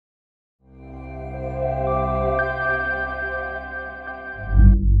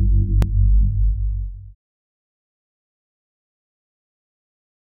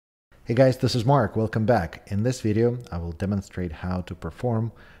Hey guys, this is Mark. Welcome back. In this video, I will demonstrate how to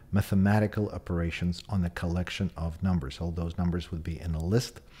perform mathematical operations on a collection of numbers. All those numbers would be in a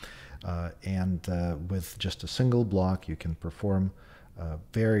list, and with just a single block, you can perform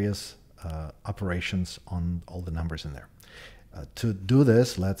various operations on all the numbers in there. To do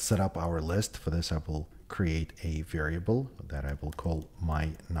this, let's set up our list. For this, I will create a variable that I will call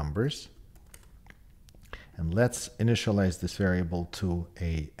my numbers. And let's initialize this variable to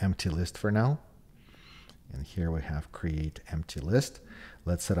a empty list for now. And here we have create empty list.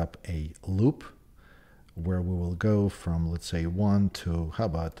 Let's set up a loop where we will go from, let's say, 1 to, how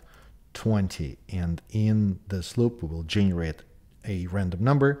about 20? And in this loop, we will generate a random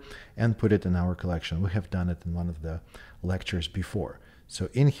number and put it in our collection. We have done it in one of the lectures before. So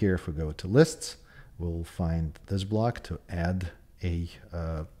in here, if we go to lists, we'll find this block to add a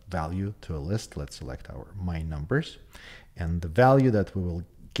value to a list. Let's select our my numbers, and the value that we will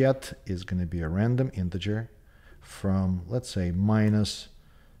get is going to be a random integer from, let's say,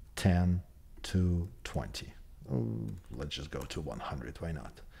 -10 to 20. Let's just go to 100. Why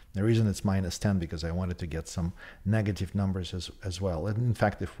not? The reason it's -10 because I wanted to get some negative numbers as well. And in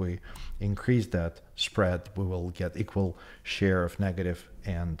fact, if we increase that spread, we will get equal share of negative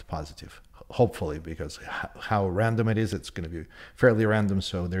and positive. Hopefully, because how random it is, it's going to be fairly random.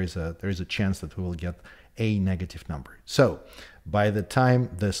 So there is a chance that we will get a negative number. So by the time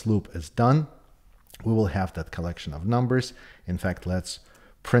this loop is done, we will have that collection of numbers. In fact, let's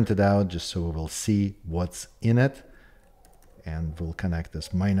print it out just so we will see what's in it. And we'll connect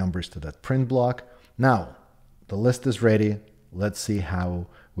this my numbers to that print block. Now the list is ready. Let's see how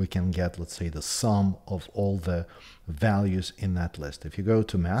we can get, let's say, the sum of all the values in that list. If you go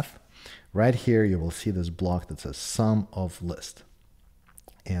to math, right here, you will see this block that says sum of list.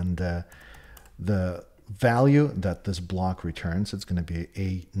 And the value that this block returns, it's going to be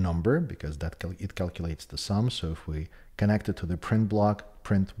a number because it calculates the sum. So if we connect it to the print block,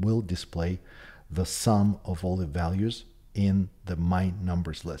 print will display the sum of all the values in the my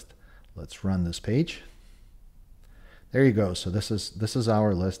numbers list. Let's run this page. There you go. So this is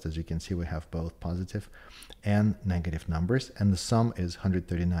our list. As you can see, we have both positive and negative numbers, and the sum is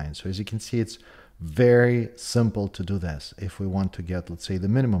 139. So as you can see, it's very simple to do this. If we want to get, let's say, the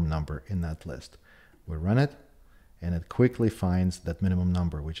minimum number in that list, we run it, and it quickly finds that minimum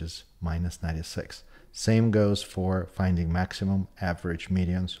number, which is -96. Same goes for finding maximum, average,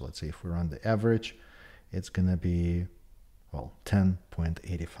 median. So let's say if we run the average, it's going to be, well,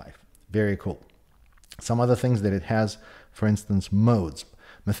 10.85. Very cool. Some other things that it has, for instance, modes.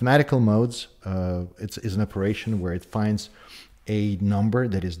 Mathematical modes, is an operation where it finds a number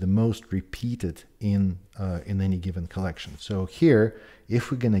that is the most repeated in any given collection. So here, if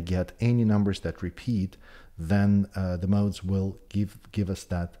we're going to get any numbers that repeat, then the modes will give us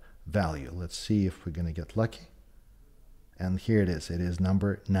that value. Let's see if we're going to get lucky. And here it is. It is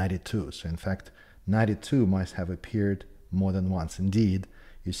number 92. So in fact, 92 must have appeared more than once. Indeed,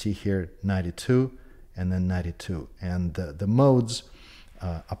 you see here 92 and then 92. And the modes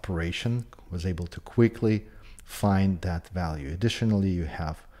operation was able to quickly find that value. Additionally, you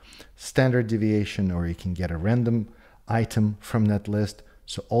have standard deviation, or you can get a random item from that list.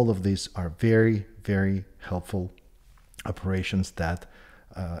 So all of these are very, very helpful operations that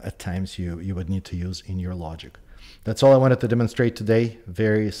at times you would need to use in your logic. That's all I wanted to demonstrate today.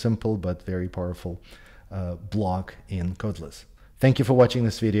 Very simple but very powerful block in Codeless. Thank you for watching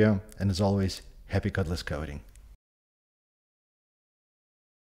this video, and as always, happy Codeless coding.